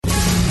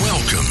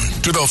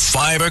to the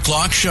 5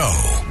 o'clock show.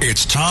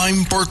 It's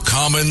time for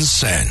Common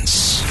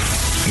Sense.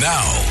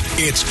 Now,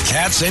 it's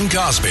Katz and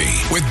Cosby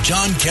with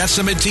John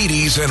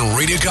Katzimatidis and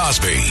Rita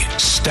Cosby,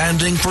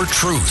 standing for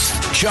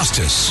truth,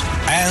 justice,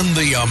 and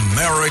the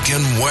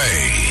American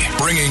way,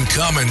 bringing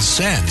common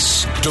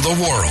sense to the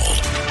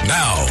world.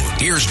 Now,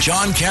 here's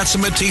John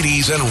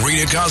Katzimatidis and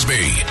Rita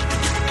Cosby.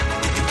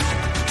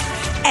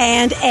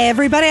 And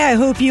everybody, I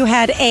hope you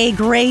had a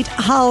great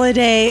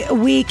holiday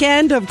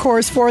weekend. Of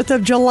course, 4th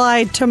of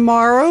July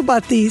tomorrow,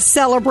 but the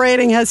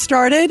celebrating has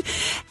started.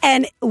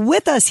 And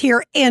with us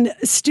here in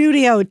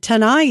studio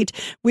tonight,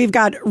 we've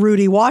got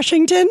Rudy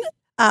Washington,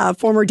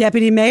 former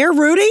deputy mayor.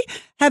 Rudy,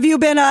 have you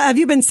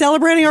been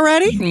celebrating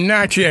already?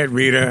 Not yet,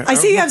 Rita. I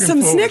see you have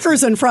some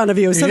Snickers in front of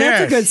you, so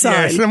that's a good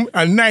sign. Yes,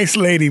 a nice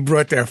lady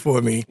brought that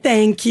for me.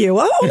 Thank you.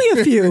 Well, only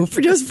a few,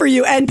 just for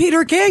you. And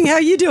Peter King, how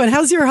you doing?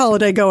 How's your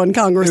holiday going,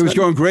 Congressman? It was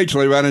going great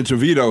till I ran into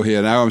Vito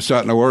here. Now I'm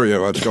starting to worry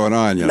about what's going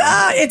on. You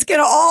know? It's going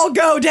to all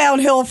go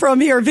downhill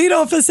from here.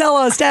 Vito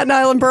Fossella, Staten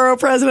Island Borough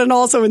President,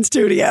 also in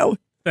studio.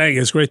 Thank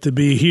you. It's great to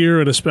be here,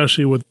 and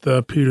especially with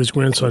Peter's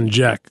grandson,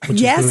 Jack.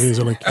 Yes.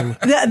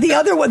 The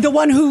other one, the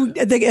one who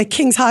the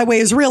King's Highway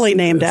is really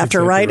named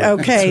after, exactly right?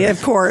 Okay,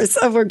 of course.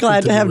 We're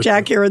glad to have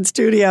Jack here in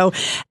studio.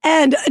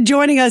 And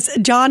joining us,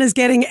 John is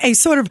getting a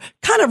sort of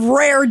kind of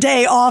rare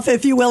day off,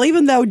 if you will,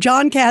 even though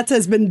John Katz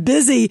has been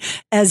busy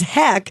as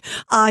heck.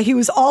 He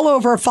was all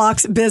over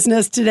Fox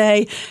Business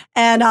today.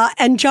 And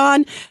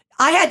John,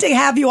 I had to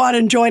have you on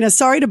and join us.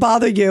 Sorry to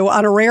bother you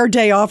on a rare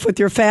day off with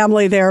your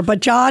family there. But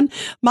John,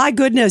 my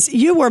goodness,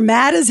 you were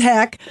mad as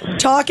heck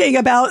talking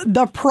about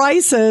the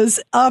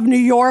prices of New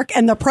York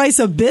and the price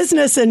of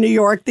business in New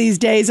York these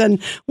days and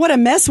what a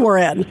mess we're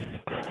in.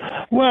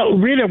 Well,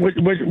 Rita,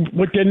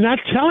 what they're not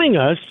telling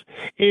us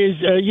is,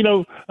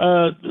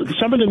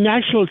 some of the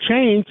national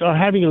chains are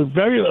having a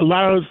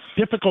lot of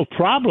difficult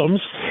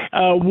problems.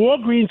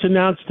 Walgreens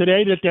announced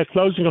today that they're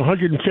closing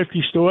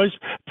 150 stores,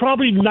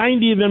 probably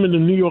 90 of them in the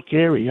New York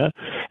area.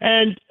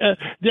 And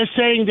they're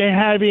saying they're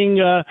having,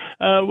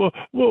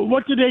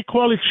 what do they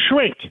call it,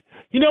 shrink.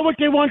 You know what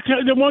they won't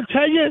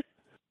tell you?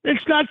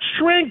 It's not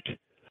shrink.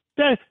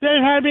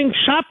 They're having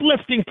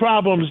shoplifting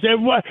problems.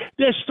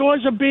 Their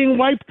stores are being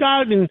wiped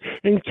out in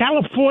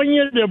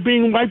California. They're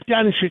being wiped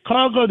out in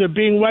Chicago. They're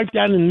being wiped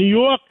out in New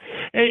York.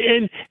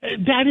 And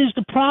that is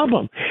the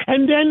problem.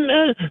 And then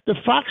the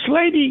Fox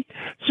lady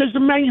says the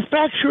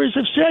manufacturers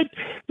have said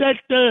that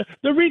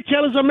the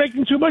retailers are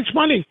making too much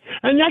money.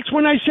 And that's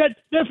when I said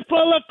they're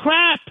full of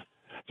crap.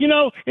 You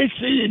know, it's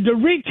the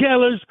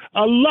retailers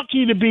are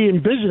lucky to be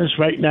in business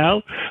right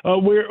now.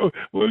 We're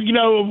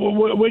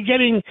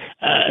getting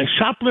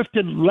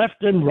shoplifted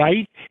left and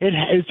right.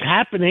 It's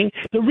happening.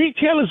 The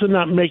retailers are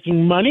not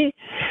making money.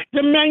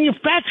 The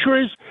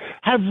manufacturers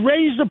have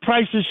raised the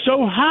prices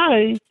so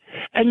high,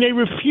 and they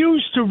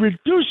refuse to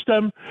reduce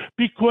them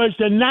because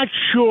they're not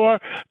sure.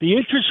 The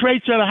interest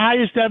rates are the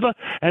highest ever.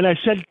 And I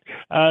said,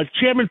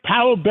 Chairman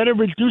Powell better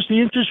reduce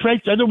the interest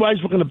rates.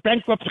 Otherwise, we're going to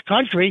bankrupt the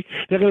country.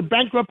 They're going to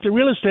bankrupt the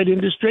real estate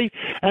industry.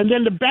 And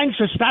then the banks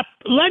will stop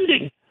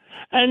lending.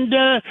 And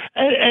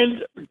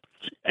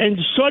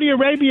Saudi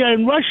Arabia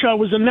and Russia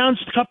was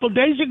announced a couple of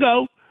days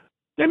ago.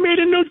 They made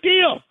a new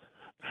deal.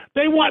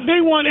 They want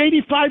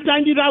 $85,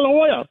 $90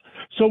 oil.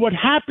 So what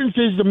happens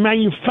is the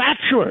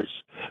manufacturers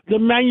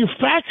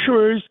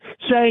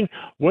saying,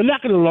 we're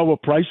not going to lower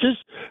prices.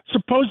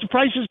 Suppose the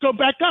prices go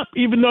back up,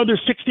 even though they're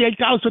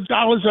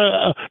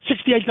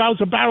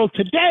 $68 a barrel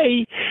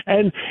today,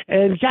 and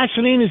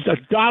gasoline is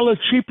 $1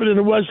 cheaper than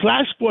it was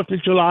last 4th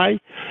of July.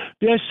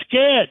 They're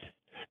scared.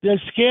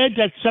 They're scared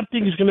that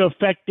something is going to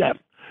affect them.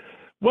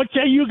 What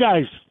say you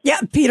guys? Yeah,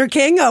 Peter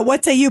King,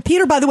 what say you?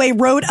 Peter, by the way,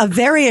 wrote a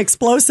very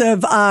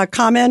explosive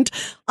comment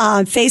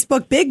on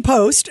Facebook, big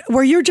post,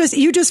 where you just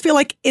feel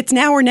like it's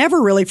now or never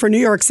really for New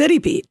York City,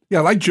 Pete. Yeah,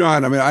 like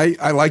John. I mean,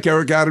 I like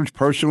Eric Adams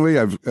personally.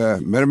 I've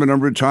met him a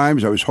number of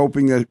times. I was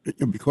hoping that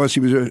because he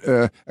was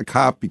a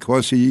cop,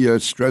 because he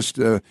stressed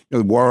the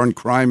war on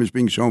crime as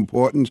being so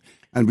important,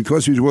 and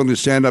because he was willing to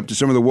stand up to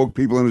some of the woke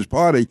people in his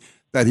party,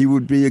 that he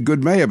would be a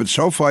good mayor. But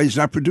so far, he's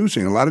not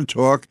producing. A lot of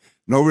talk.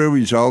 No real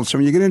results. I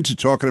mean, you get into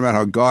talking about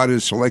how God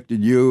has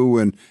selected you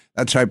and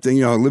that type of thing,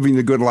 living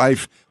the good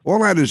life. All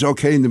that is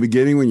okay in the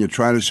beginning when you're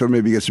trying to sort of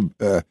maybe get some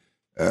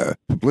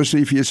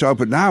publicity for yourself.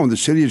 But now the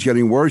city is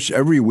getting worse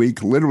every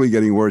week, literally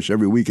getting worse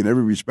every week in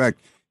every respect.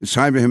 It's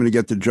time for him to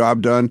get the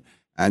job done.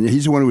 And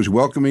he's the one who was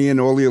welcoming in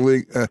all the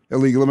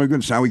illegal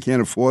immigrants. Now we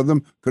can't afford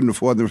them. Couldn't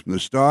afford them from the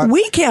start.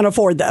 We can't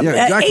afford them.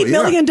 Yeah, exactly, $8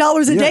 million a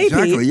day,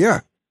 exactly, Pete. Yeah.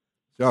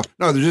 So,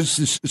 no, there's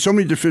just so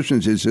many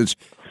deficiencies. It's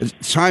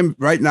time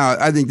right now.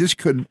 I think this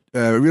could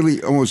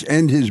really almost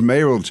end his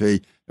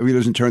mayoralty if he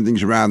doesn't turn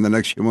things around in the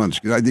next few months,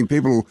 because I think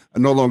people are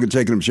no longer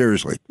taking him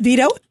seriously.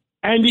 Vito?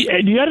 And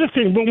the other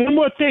thing, but one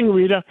more thing,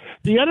 Rita,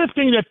 the other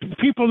thing that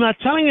people are not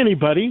telling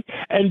anybody,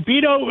 and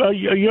Vito,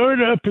 you're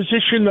in a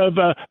position of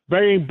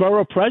being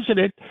borough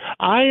president,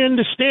 I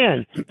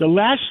understand the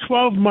last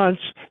 12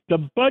 months, the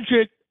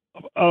budget,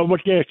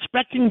 what they're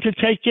expecting to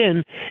take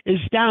in is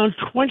down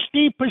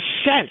 20%.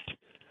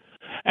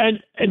 And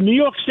New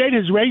York State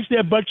has raised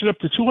their budget up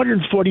to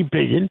 $240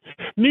 billion.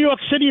 New York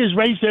City has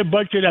raised their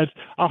budget at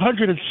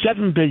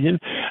 $107 billion.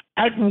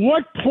 At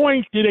what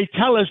point do they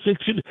tell us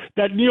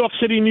that New York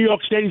City, New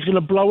York State is going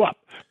to blow up?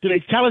 Do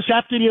they tell us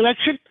after the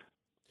election?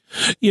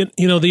 You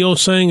know, the old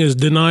saying is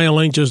denial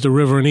ain't just a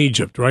river in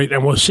Egypt, right?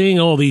 And we're seeing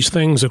all these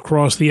things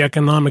across the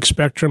economic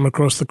spectrum,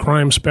 across the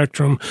crime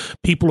spectrum.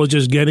 People are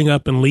just getting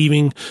up and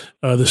leaving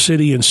the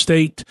city and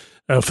state.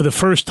 For the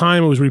first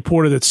time, it was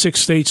reported that 6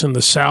 states in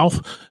the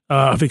South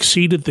have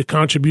exceeded the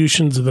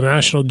contributions of the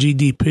national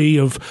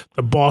GDP of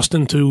the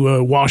Boston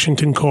to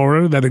Washington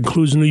corridor. That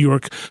includes New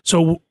York.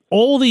 So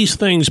all these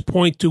things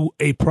point to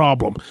a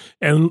problem.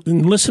 And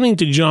in listening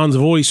to John's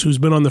voice, who's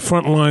been on the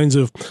front lines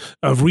of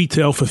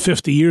retail for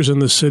 50 years in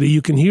the city,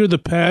 you can hear the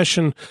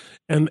passion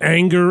and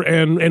anger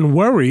and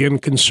worry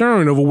and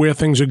concern over where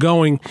things are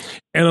going.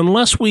 And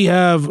unless we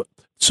have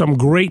some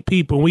great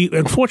people.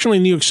 Unfortunately,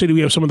 in New York City,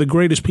 we have some of the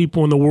greatest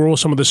people in the world,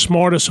 some of the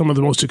smartest, some of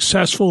the most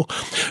successful.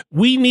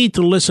 We need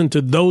to listen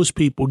to those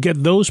people,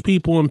 get those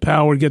people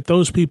empowered, get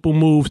those people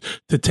moved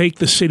to take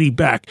the city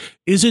back.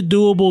 Is it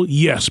doable?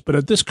 Yes. But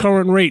at this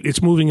current rate,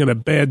 it's moving in a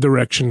bad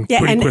direction.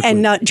 Yeah,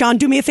 and John,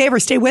 do me a favor.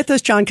 Stay with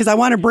us, John, because I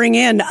want to bring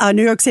in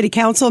New York City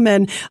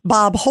Councilman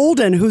Bob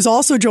Holden, who's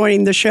also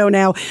joining the show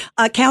now.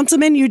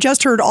 Councilman, you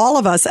just heard all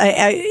of us.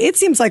 It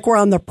seems like we're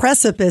on the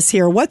precipice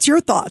here. What's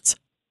your thoughts?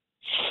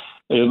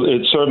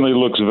 It certainly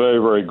looks very,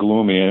 very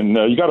gloomy. And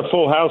you got a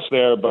full house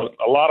there, but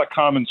a lot of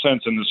common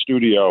sense in the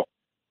studio.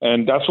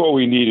 And that's what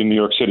we need in New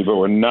York City, but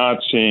we're not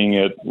seeing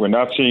it. We're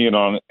not seeing it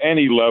on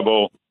any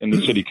level in the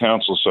city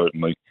council,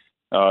 certainly,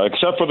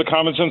 except for the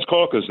Common Sense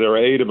Caucus. There are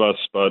 8 of us,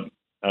 but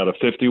out of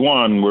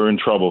 51, we're in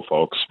trouble,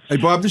 folks. Hey,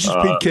 Bob, this is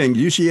Pete King. Do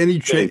you see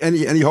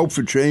any hope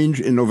for change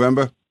in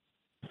November?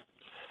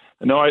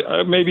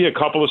 No, maybe a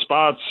couple of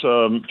spots.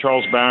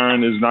 Charles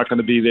Barron is not going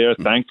to be there,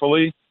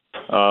 thankfully.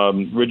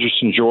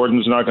 Richardson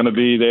Jordan's not going to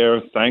be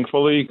there,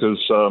 thankfully, because,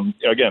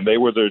 again, they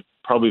were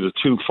probably the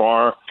too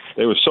far.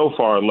 They were so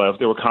far left.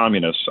 They were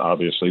communists,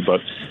 obviously, but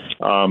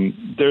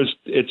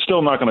it's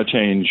still not going to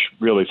change,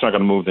 really. It's not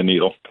going to move the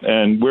needle,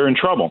 and we're in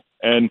trouble.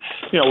 And,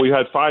 we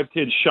had 5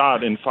 kids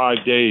shot in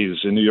 5 days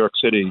in New York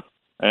City,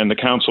 and the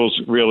council's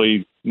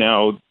really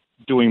now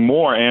doing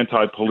more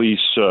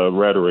anti-police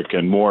rhetoric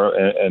and more,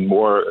 5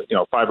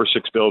 or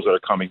 6 bills that are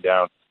coming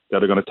down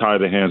that are going to tie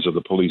the hands of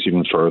the police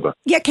even further.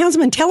 Yeah,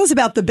 Councilman, tell us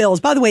about the bills.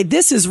 By the way,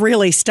 this is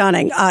really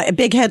stunning. A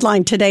big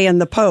headline today in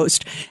the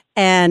Post.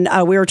 And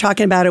we were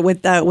talking about it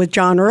with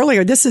John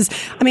earlier. This is,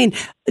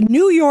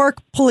 New York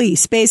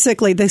police,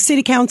 basically, the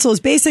city council is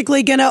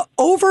basically going to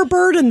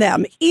overburden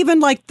them.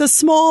 Even like the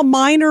small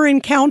minor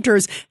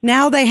encounters,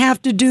 now they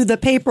have to do the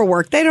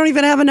paperwork. They don't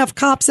even have enough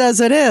cops as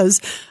it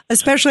is,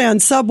 especially on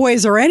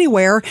subways or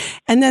anywhere.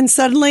 And then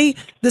suddenly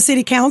the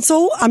city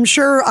council,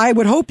 I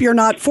would hope you're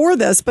not for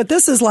this, but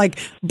this is like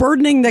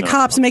burdening the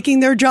cops, making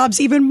their jobs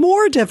even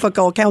more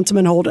difficult,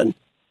 Councilman Holden.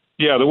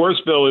 Yeah, the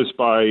worst bill is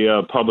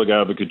by Public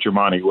Advocate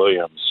Jumaane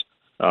Williams.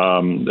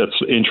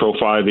 That's Intro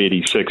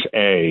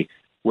 586A,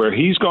 where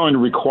he's going to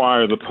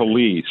require the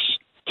police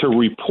to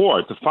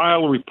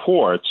file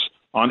reports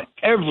on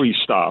every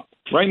stop.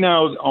 Right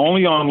now,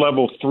 only on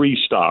level 3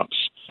 stops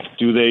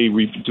do they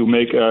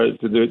make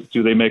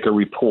a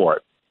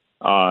report.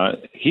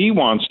 He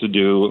wants to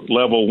do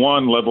level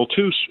 1, level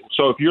 2.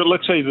 So if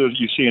let's say that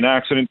you see an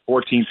accident,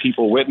 14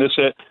 people witness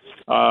it.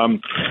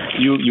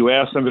 You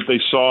ask them if they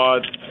saw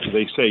it.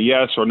 They say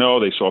yes or no.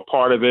 They saw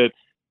part of it.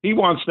 He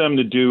wants them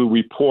to do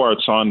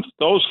reports on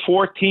those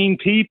 14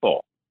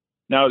 people.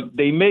 Now,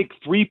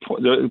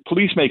 the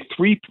police make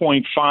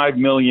 3.5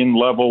 million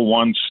level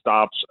 1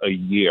 stops a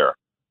year.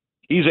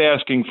 He's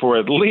asking for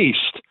at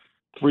least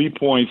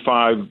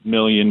 3.5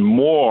 million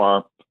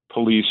more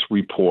police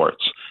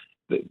reports.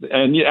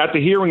 And at the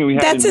hearing we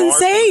had, that's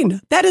insane.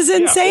 That is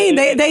insane.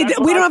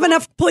 We don't have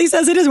enough police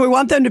as it is. We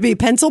want them to be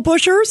pencil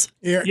pushers.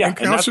 Yeah, and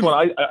that's what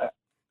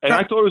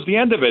I thought it was the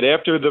end of it.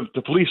 After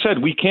the police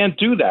said we can't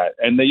do that,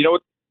 and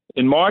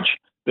in March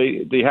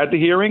they had the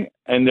hearing,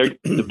 and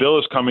the bill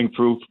is coming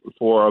through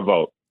for a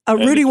vote.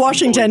 Rudy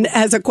Washington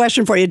has a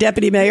question for you,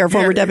 Deputy Mayor,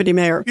 former Deputy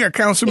Mayor. Yeah,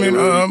 Councilman.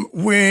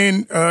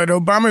 When the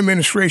Obama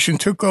administration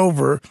took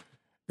over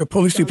the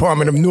police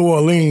department of New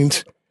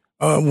Orleans.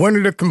 One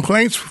of the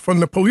complaints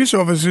from the police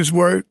officers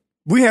were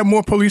we have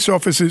more police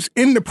officers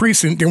in the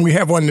precinct than we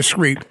have on the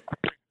street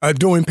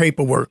doing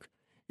paperwork.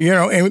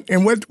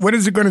 And what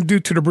is it going to do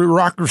to the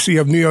bureaucracy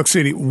of New York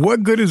City?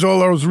 What good is all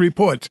those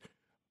reports?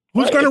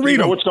 Who's going to read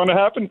them? What's going to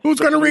happen? Who's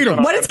going to read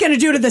them? What it's going to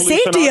do to the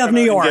safety of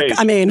New York?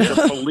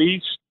 The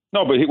police.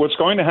 No, but what's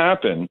going to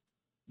happen?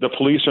 The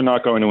police are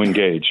not going to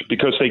engage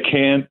because they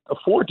can't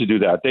afford to do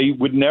that. They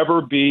would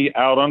never be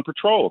out on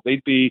patrol.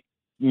 They'd be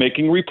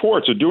making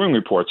reports or doing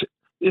reports.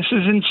 This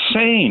is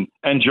insane.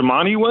 And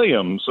Jumaane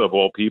Williams, of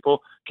all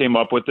people, came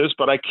up with this,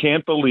 but I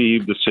can't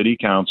believe the city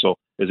council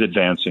is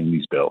advancing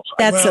these bills.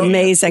 That's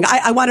amazing.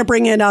 I want to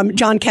bring in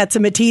John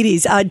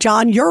Katsimatides.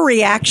 John, your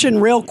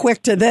reaction real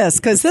quick to this,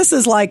 because this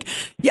is like,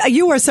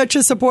 you are such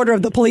a supporter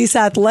of the Police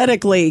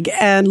Athletic League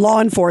and law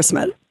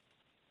enforcement.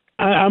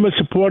 I'm a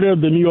supporter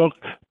of the New York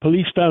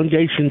Police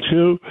Foundation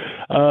too,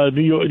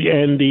 New York,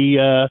 and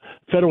the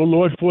Federal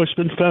Law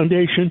Enforcement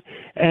Foundation.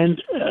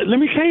 And let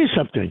me tell you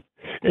something: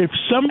 if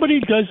somebody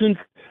doesn't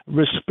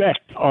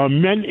respect our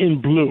men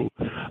in blue,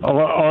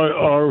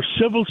 or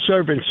civil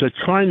servants that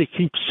are trying to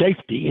keep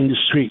safety in the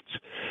streets,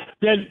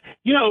 then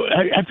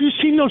have you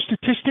seen those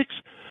statistics?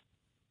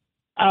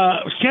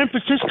 San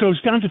Francisco is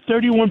down to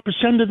 31%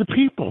 of the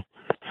people.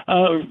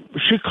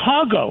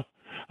 Chicago,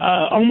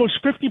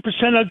 almost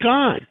 50% are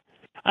gone.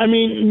 I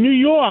mean, New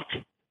York,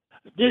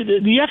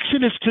 the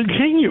exodus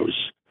continues.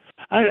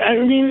 I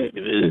mean,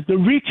 the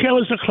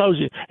retailers are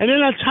closing, and then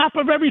on top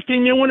of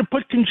everything, they want to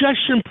put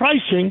congestion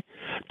pricing.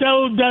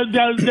 They'll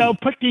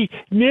put the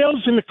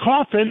nails in the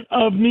coffin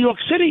of New York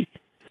City.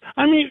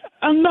 I mean,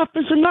 enough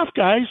is enough,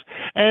 guys.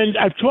 And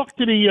I've talked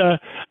to the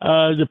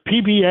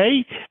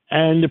PBA,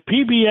 and the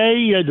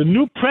PBA, the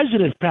new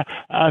president,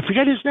 I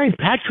forget his name,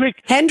 Patrick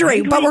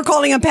Henry, but we're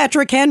calling him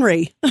Patrick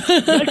Henry.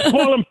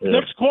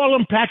 Let's call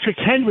him Patrick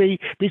Henry,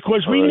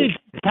 because we need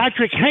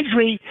Patrick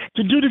Henry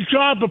to do the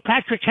job that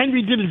Patrick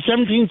Henry did in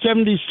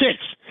 1776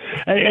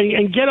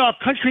 and get our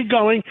country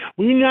going.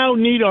 We now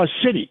need our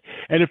city,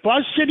 and if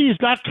our city is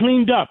not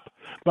cleaned up,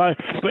 But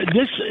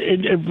this,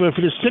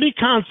 for the city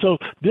council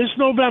this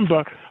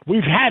November,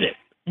 we've had it.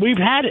 We've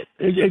had it.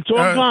 It's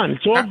all gone.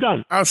 It's all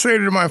done. I'll say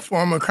to my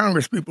former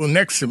congresspeople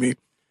next to me,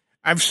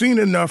 I've seen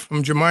enough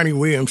from Jumaane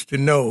Williams to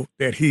know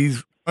that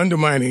he's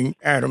undermining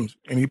Adams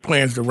and he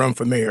plans to run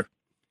for mayor.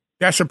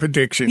 That's a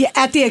prediction. Yeah,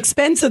 at the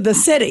expense of the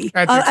city.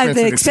 At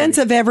the expense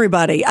of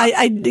everybody.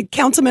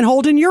 Councilman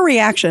Holden, your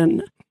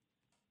reaction?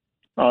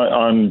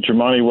 On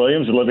Jumaane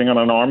Williams living on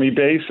an army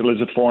base,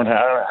 Elizabeth Warren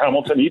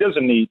Hamilton, he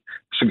doesn't need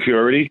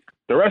security.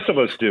 The rest of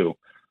us do.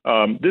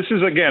 This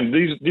is, again,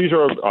 these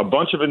are a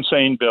bunch of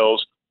insane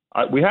bills.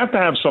 We have to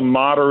have some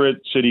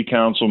moderate city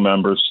council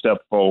members step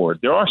forward.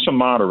 There are some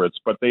moderates,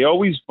 but they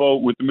always vote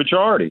with the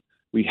majority.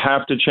 We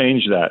have to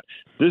change that.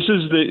 This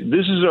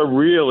is a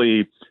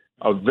really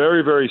a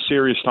very, very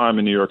serious time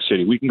in New York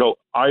City. We can go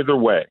either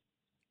way.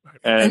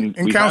 And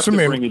we Councilman,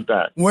 have to bring it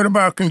back. What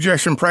about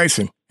congestion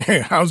pricing?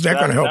 How's that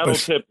going to help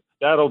us?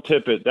 That'll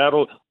tip it.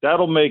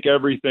 That'll make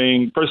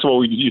everything. First of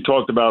all, you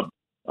talked about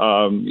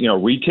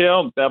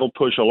retail. That'll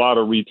push a lot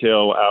of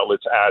retail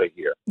outlets out of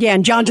here. Yeah,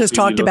 and John just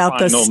talked about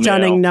the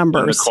stunning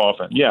numbers. In the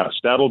coffin. Yes,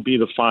 that'll be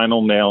the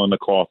final nail in the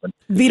coffin.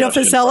 Vito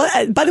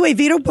Fossella. By the way,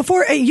 Vito,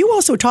 before you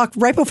also talked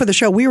right before the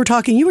show, you were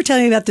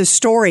telling me about this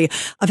story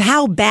of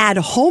how bad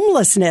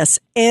homelessness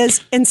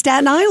is in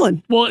Staten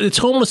Island. Well, it's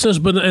homelessness,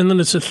 and then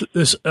it's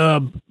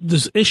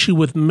this issue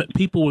with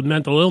people with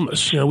mental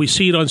illness. We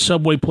see it on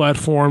subway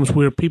platforms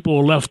where people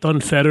are left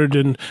unfettered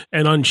and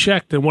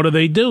unchecked. And what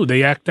do?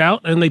 They act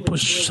out and they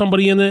push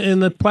somebody in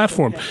the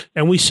platform.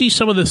 And we see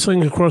some of this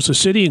thing across the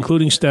city,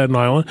 including Staten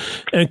Island.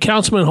 And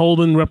Councilman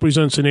Holden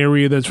represents an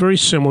area that's very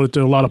similar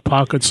to a lot of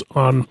pockets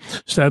on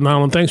Staten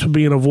Island. Thanks for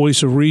being a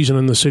voice of reason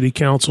in the city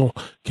council,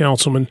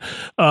 Councilman.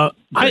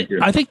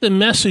 I think the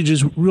message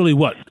is really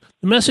what?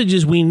 The message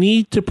is we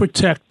need to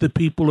protect the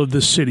people of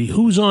the city.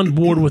 Who's on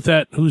board with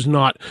that? Who's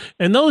not?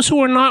 And those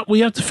who are not, we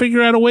have to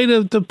figure out a way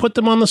to put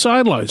them on the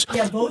sidelines.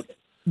 Yeah,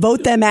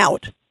 vote them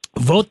out.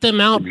 Vote them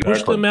out,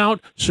 push them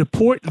out,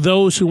 support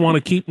those who want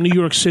to keep New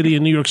York City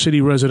and New York City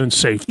residents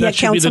safe. That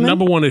should be the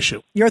number one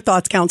issue. Your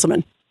thoughts,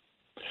 Councilman?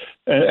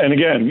 And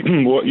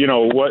again,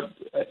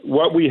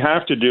 what we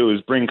have to do is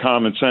bring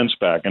common sense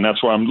back. And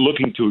that's why I'm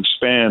looking to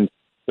expand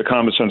the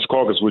Common Sense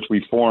Caucus, which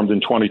we formed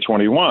in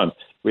 2021.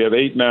 We have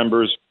 8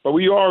 members, but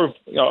we are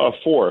a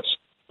force.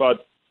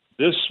 But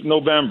this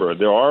November,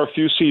 there are a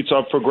few seats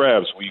up for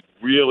grabs. We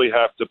really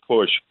have to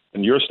push,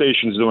 and your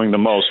station is doing the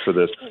most for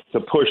this,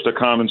 to push the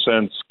common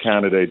sense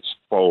candidates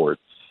forward.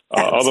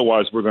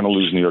 Otherwise, we're going to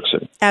lose New York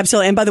City.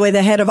 Absolutely. And by the way,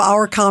 the head of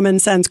our Common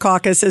Sense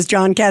Caucus is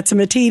John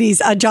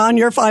Catsimatidis. John,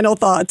 your final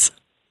thoughts.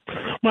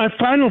 My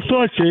final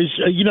thoughts is,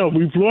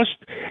 we've lost.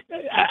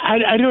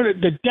 I don't know,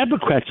 the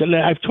Democrats.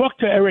 I've talked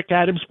to Eric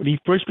Adams when he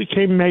first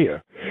became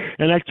mayor,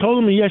 and I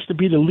told him he has to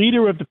be the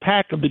leader of the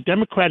pack of the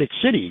Democratic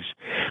cities,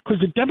 because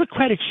the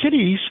Democratic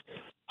cities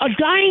are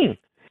dying.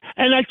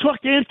 And I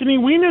talked to Anthony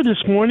Weiner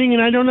this morning,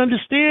 and I don't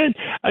understand,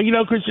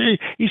 because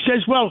he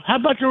says, "Well, how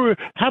about the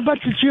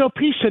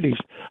GOP cities?"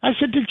 I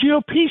said, "The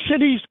GOP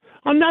cities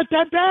are not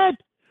that bad.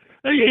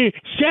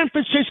 San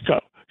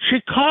Francisco,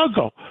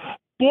 Chicago."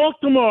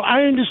 Baltimore,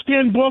 I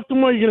understand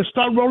Baltimore, you're going to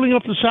start rolling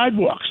up the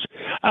sidewalks.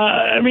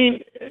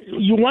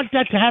 You want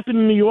that to happen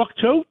in New York,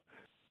 too?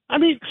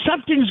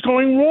 Something's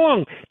going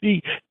wrong. The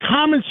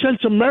common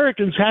sense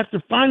Americans have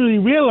to finally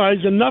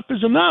realize enough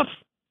is enough.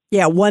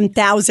 Yeah,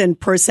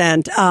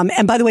 1,000%.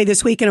 And by the way,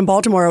 this weekend in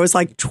Baltimore, it was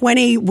like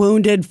 20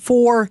 wounded,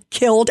 4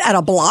 killed at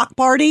a block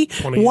party.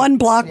 28. One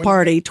block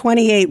party,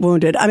 28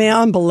 wounded.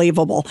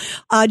 Unbelievable.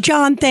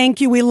 John,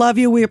 thank you. We love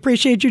you. We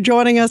appreciate you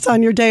joining us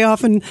on your day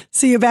off, and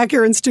see you back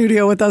here in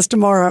studio with us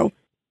tomorrow.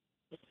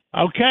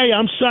 Okay,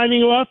 I'm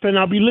signing off, and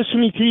I'll be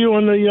listening to you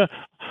on the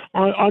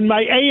on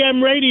my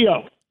AM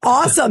radio.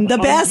 Awesome. The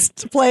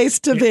best place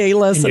to be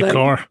listening. In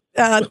your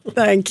car.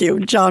 Thank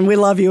you, John. We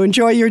love you.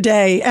 Enjoy your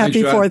day.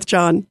 Happy 4th,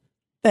 John.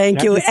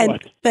 Thank you. And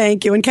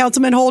thank you. And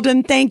Councilman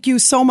Holden, thank you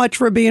so much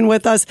for being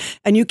with us.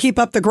 And you keep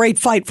up the great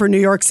fight for New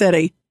York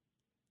City.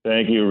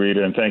 Thank you,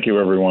 Rita, and thank you,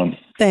 everyone.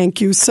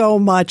 Thank you so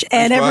much.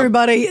 And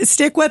everybody,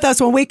 stick with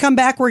us. When we come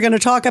back, we're going to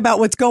talk about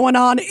what's going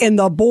on in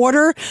the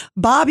border.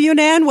 Bob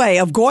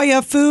Unanue of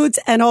Goya Foods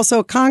and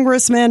also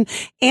Congressman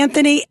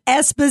Anthony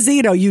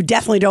Esposito. You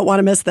definitely don't want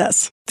to miss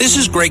this. This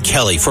is Greg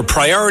Kelly for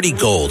Priority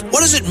Gold.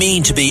 What does it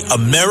mean to be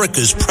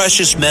America's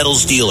precious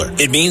metals dealer?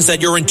 It means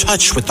that you're in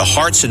touch with the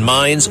hearts and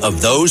minds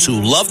of those who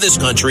love this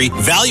country,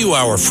 value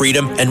our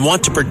freedom, and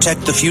want to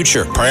protect the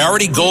future.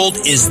 Priority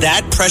Gold is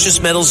that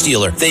precious metals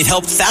dealer. They've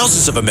helped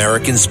thousands of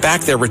Americans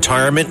back their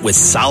retirement with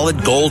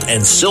solid gold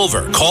and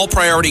silver. Call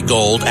Priority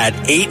Gold at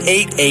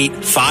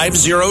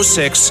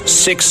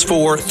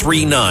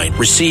 888-506-6439.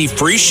 Receive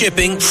free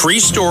shipping, free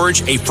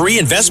storage, a free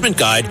investment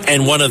guide,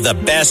 and one of the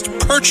best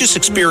purchase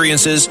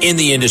experiences in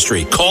the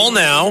industry. Call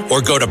now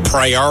or go to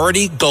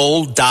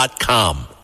PriorityGold.com.